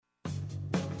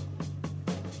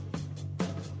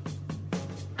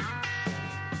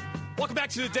Welcome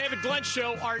back to the David Glenn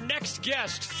Show. Our next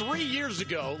guest, 3 years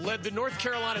ago, led the North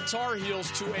Carolina Tar Heels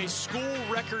to a school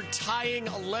record tying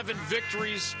 11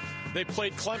 victories. They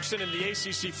played Clemson in the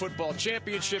ACC football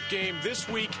championship game. This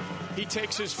week, he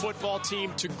takes his football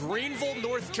team to Greenville,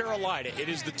 North Carolina. It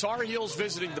is the Tar Heels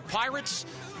visiting the Pirates.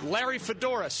 Larry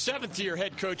Fedora, seventh-year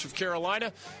head coach of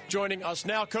Carolina, joining us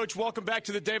now. Coach, welcome back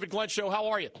to the David Glenn Show. How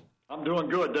are you? I'm doing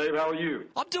good, Dave. How are you?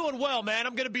 I'm doing well, man.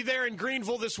 I'm going to be there in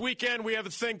Greenville this weekend. We have a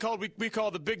thing called we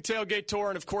call the Big Tailgate Tour,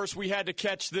 and, of course, we had to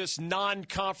catch this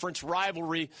non-conference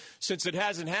rivalry since it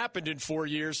hasn't happened in 4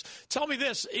 years. Tell me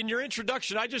this. In your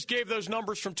introduction, I just gave those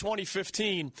numbers from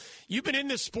 2015. You've been in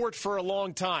this sport for a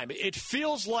long time. It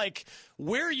feels like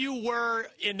where you were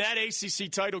in that ACC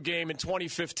title game in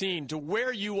 2015 to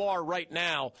where you are right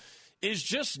now is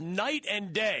just night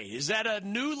and day. Is that a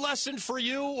new lesson for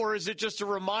you, or is it just a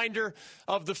reminder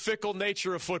of the fickle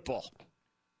nature of football?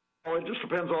 Well, it just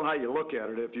depends on how you look at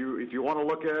it. If you want to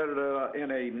look at it in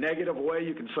a negative way,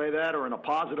 you can say that, or in a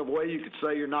positive way, you could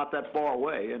say you're not that far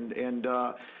away. And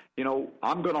you know,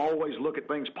 I'm going to always look at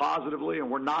things positively, and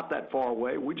we're not that far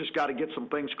away. We just got to get some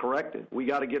things corrected. We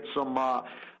got to get some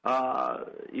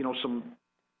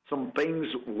things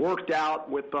worked out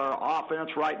with our offense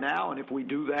right now, and if we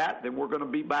do that, then we're going to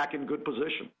be back in good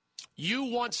position. You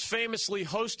once famously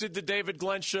hosted the David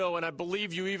Glenn Show, and I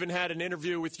believe you even had an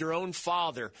interview with your own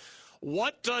father.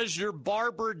 What does your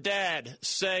barber dad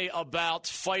say about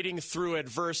fighting through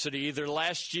adversity, either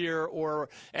last year or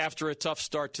after a tough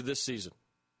start to this season?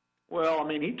 Well, I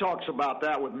mean, he talks about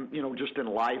that with, you know, just in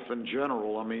life in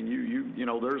general. I mean, you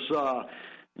know, there's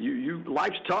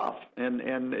life's tough,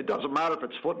 and it doesn't matter if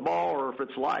it's football or if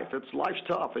it's life. Life's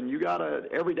tough, and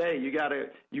every day you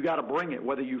gotta bring it,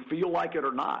 whether you feel like it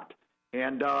or not.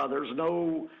 And there's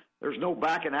no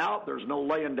backing out. There's no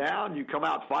laying down. You come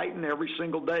out fighting every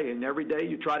single day, and every day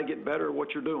you try to get better at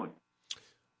what you're doing.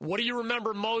 What do you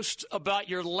remember most about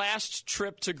your last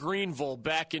trip to Greenville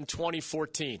back in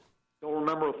 2014? Don't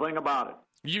remember a thing about it.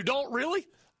 You don't really?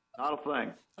 Not a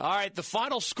thing. All right, the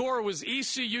final score was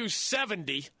ECU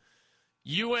 70,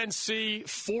 UNC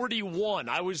 41.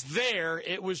 I was there.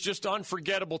 It was just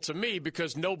unforgettable to me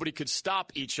because nobody could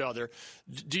stop each other.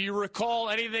 Do you recall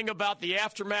anything about the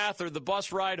aftermath or the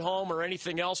bus ride home or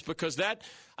anything else? Because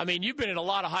you've been in a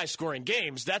lot of high-scoring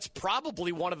games. That's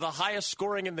probably one of the highest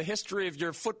scoring in the history of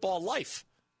your football life.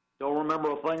 Don't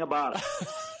remember a thing about it.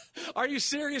 Are you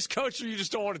serious, Coach, or you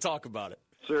just don't want to talk about it?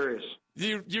 Serious.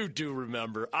 You do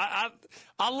remember. I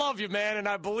love you, man, and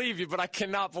I believe you, but I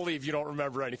cannot believe you don't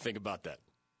remember anything about that.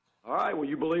 All right, well,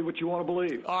 you believe what you want to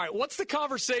believe. All right, what's the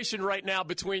conversation right now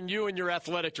between you and your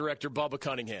athletic director, Bubba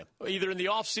Cunningham, either in the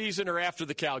offseason or after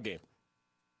the Cal game?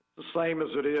 The same as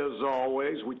it is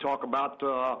always. We talk about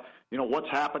what's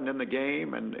happened in the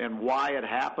game and why it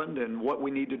happened and what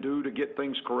we need to do to get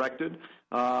things corrected.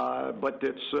 But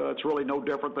it's really no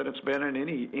different than it's been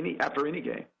in after any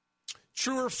game.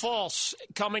 True or false,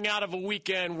 coming out of a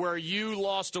weekend where you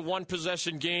lost a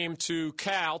one-possession game to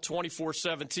Cal,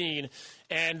 24-17,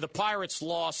 and the Pirates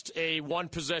lost a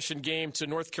one-possession game to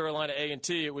North Carolina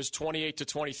A&T. It was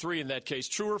 28-23 in that case.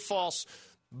 True or false,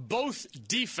 both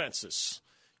defenses,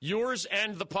 yours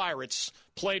and the Pirates,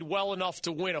 played well enough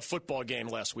to win a football game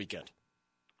last weekend?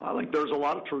 I think there's a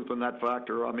lot of truth in that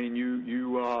factor. I mean,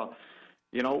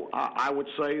 I would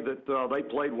say that they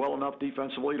played well enough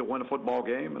defensively to win a football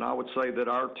game, and I would say that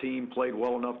our team played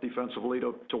well enough defensively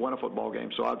to win a football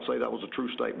game. So I'd say that was a true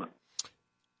statement.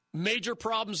 Major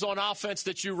problems on offense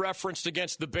that you referenced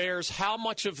against the Bears. How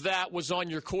much of that was on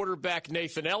your quarterback,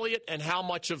 Nathan Elliott, and how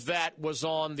much of that was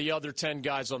on the other 10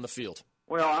 guys on the field?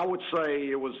 Well, I would say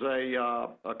it was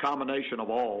a combination of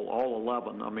all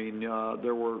 11. I mean,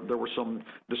 there were some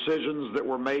decisions that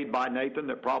were made by Nathan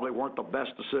that probably weren't the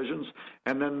best decisions,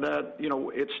 and then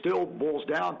it still boils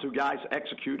down to guys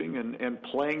executing and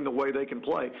playing the way they can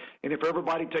play. And if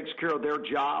everybody takes care of their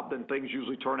job, then things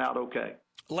usually turn out okay.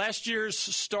 Last year's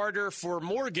starter for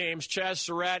more games, Chaz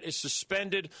Surratt, is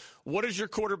suspended. What does your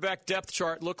quarterback depth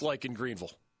chart look like in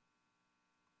Greenville?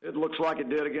 It looks like it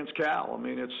did against Cal. I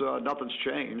mean, nothing's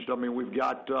changed. I mean, we've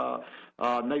got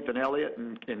Nathan Elliott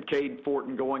and Cade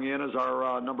Fortin going in as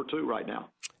our number 2 right now.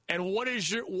 And what is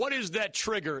that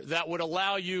trigger that would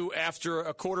allow you, after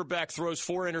a quarterback throws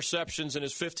 4 interceptions and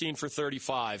is 15 for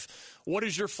 35, what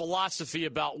is your philosophy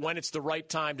about when it's the right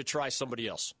time to try somebody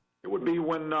else? It would be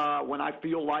when I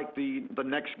feel like the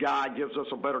next guy gives us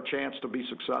a better chance to be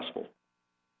successful.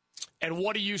 And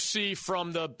what do you see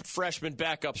from the freshman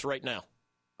backups right now?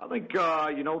 I think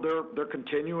they're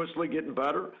continuously getting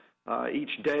better each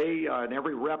day, and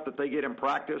every rep that they get in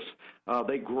practice,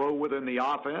 they grow within the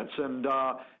offense, and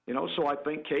so I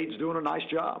think Cade's doing a nice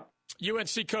job.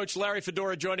 UNC coach Larry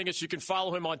Fedora joining us. You can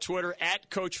follow him on Twitter at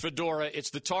Coach Fedora.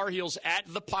 It's the Tar Heels at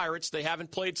the Pirates. They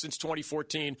haven't played since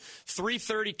 2014.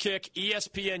 3:30 kick,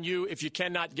 ESPNU if you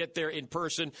cannot get there in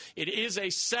person. It is a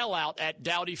sellout at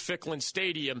Dowdy-Ficklin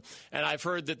Stadium, and I've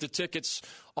heard that the tickets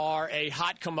are a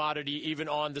hot commodity even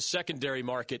on the secondary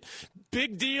market.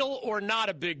 Big deal or not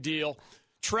a big deal,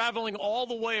 traveling all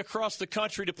the way across the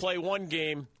country to play one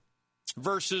game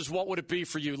versus what would it be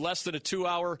for you, less than a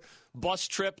 2-hour bus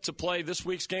trip to play this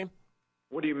week's game?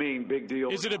 What do you mean, big deal?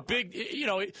 Is it a big,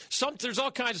 there's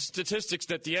all kinds of statistics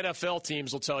that the NFL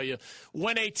teams will tell you.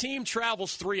 When a team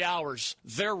travels 3 hours,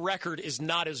 their record is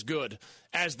not as good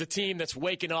as the team that's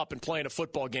waking up and playing a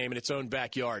football game in its own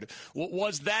backyard.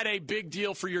 Was that a big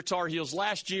deal for your Tar Heels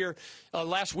last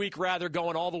week,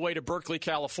 going all the way to Berkeley,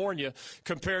 California,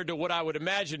 compared to what I would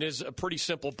imagine is a pretty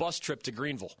simple bus trip to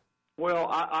Greenville? Well,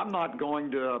 I'm not going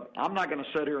to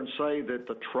sit here and say that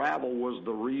the travel was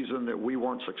the reason that we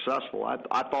weren't successful.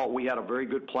 I thought we had a very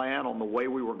good plan on the way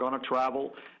we were going to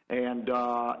travel, and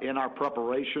in our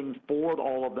preparation for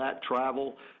all of that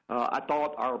travel, I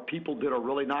thought our people did a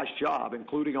really nice job,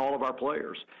 including all of our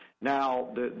players. Now,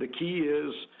 the key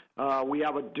is we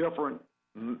have a different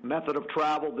method of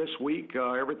travel this week.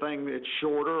 Everything, it's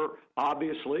shorter,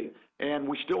 obviously, and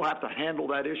we still have to handle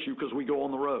that issue because we go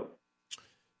on the road.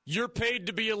 You're paid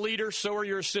to be a leader, so are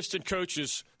your assistant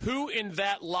coaches. Who in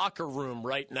that locker room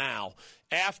right now,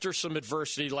 after some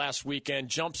adversity last weekend,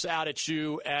 jumps out at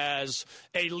you as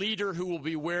a leader who will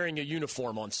be wearing a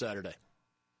uniform on Saturday?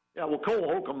 Yeah, well, Cole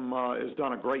Holcomb has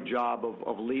done a great job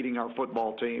of leading our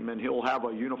football team, and he'll have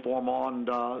a uniform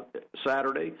on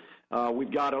Saturday.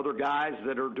 We've got other guys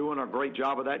that are doing a great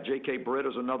job of that. J.K. Britt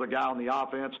is another guy on the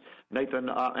offense.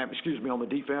 On the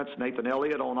defense. Nathan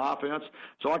Elliott on offense.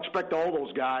 So I expect all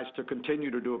those guys to continue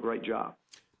to do a great job.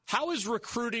 How is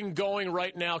recruiting going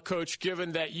right now, Coach,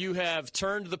 given that you have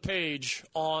turned the page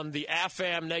on the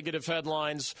AFAM negative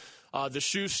headlines, the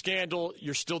shoe scandal?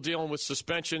 You're still dealing with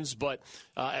suspensions, but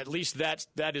at least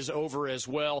that is over as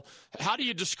well. How do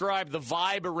you describe the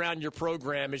vibe around your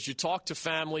program as you talk to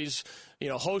families,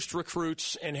 host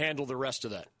recruits, and handle the rest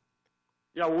of that?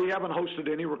 Yeah, we haven't hosted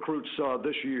any recruits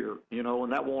this year,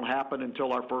 and that won't happen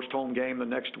until our first home game the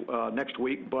next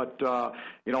week. But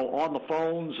on the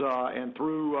phones and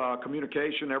through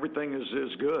communication, everything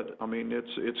is good. I mean,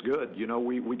 it's good.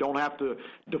 We don't have to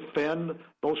defend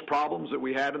those problems that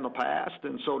we had in the past,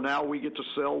 and so now we get to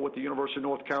sell what the University of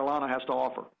North Carolina has to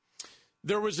offer.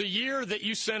 There was a year that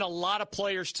you sent a lot of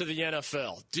players to the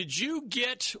NFL. Did you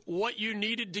get what you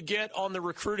needed to get on the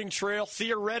recruiting trail?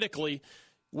 Theoretically,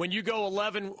 when you go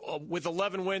 11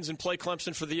 wins and play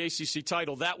Clemson for the ACC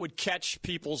title, that would catch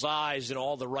people's eyes in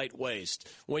all the right ways.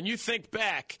 When you think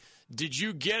back, did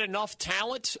you get enough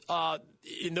talent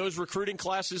in those recruiting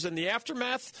classes in the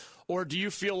aftermath, or do you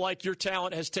feel like your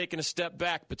talent has taken a step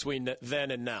back between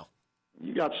then and now?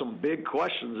 You got some big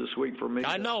questions this week for me.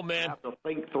 I know, man. I have to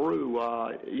think through.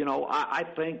 I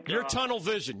think your tunnel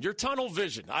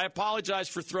vision. I apologize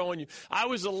for throwing you. I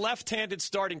was a left-handed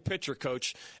starting pitcher,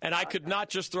 Coach, and I could not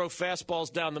just throw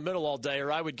fastballs down the middle all day,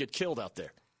 or I would get killed out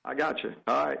there. I got you.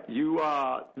 All right.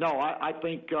 I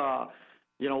think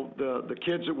the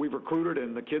kids that we've recruited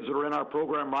and the kids that are in our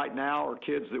program right now are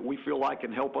kids that we feel like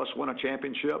can help us win a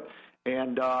championship,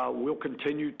 and we'll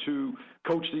continue to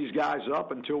coach these guys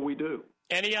up until we do.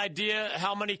 Any idea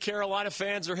how many Carolina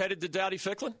fans are headed to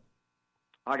Dowdy-Ficklin?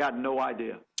 I got no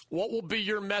idea. What will be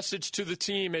your message to the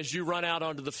team as you run out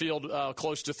onto the field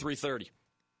close to 3:30?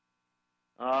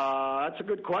 That's a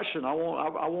good question. I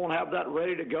won't have that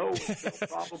ready to go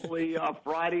probably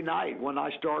Friday night when I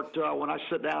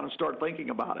sit down and start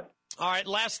thinking about it. All right,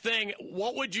 last thing.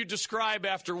 What would you describe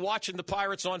after watching the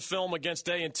Pirates on film against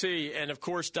A&T and, of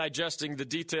course, digesting the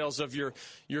details of your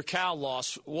Cal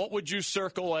loss? What would you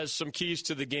circle as some keys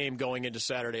to the game going into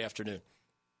Saturday afternoon?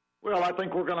 Well, I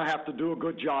think we're going to have to do a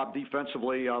good job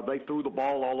defensively. They threw the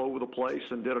ball all over the place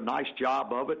and did a nice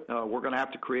job of it. We're going to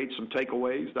have to create some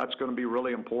takeaways. That's going to be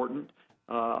really important.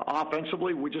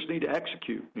 Offensively, we just need to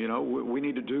execute. We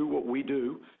need to do what we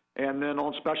do. And then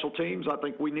on special teams, I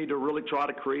think we need to really try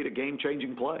to create a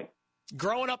game-changing play.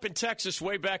 Growing up in Texas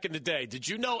way back in the day, did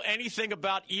you know anything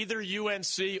about either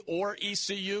UNC or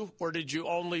ECU, or did you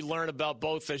only learn about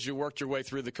both as you worked your way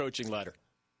through the coaching ladder?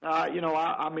 I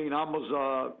was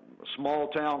a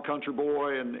small-town country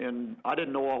boy, and I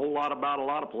didn't know a whole lot about a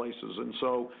lot of places. And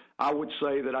so I would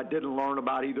say that I didn't learn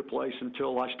about either place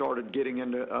until I started getting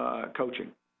into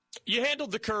coaching. You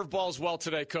handled the curveballs well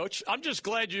today, Coach. I'm just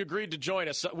glad you agreed to join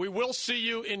us. We will see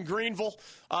you in Greenville.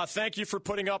 Thank you for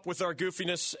putting up with our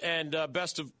goofiness, and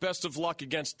best of luck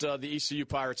against the ECU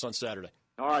Pirates on Saturday.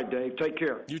 All right, Dave. Take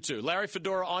care. You too. Larry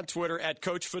Fedora on Twitter at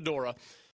Coach Fedora.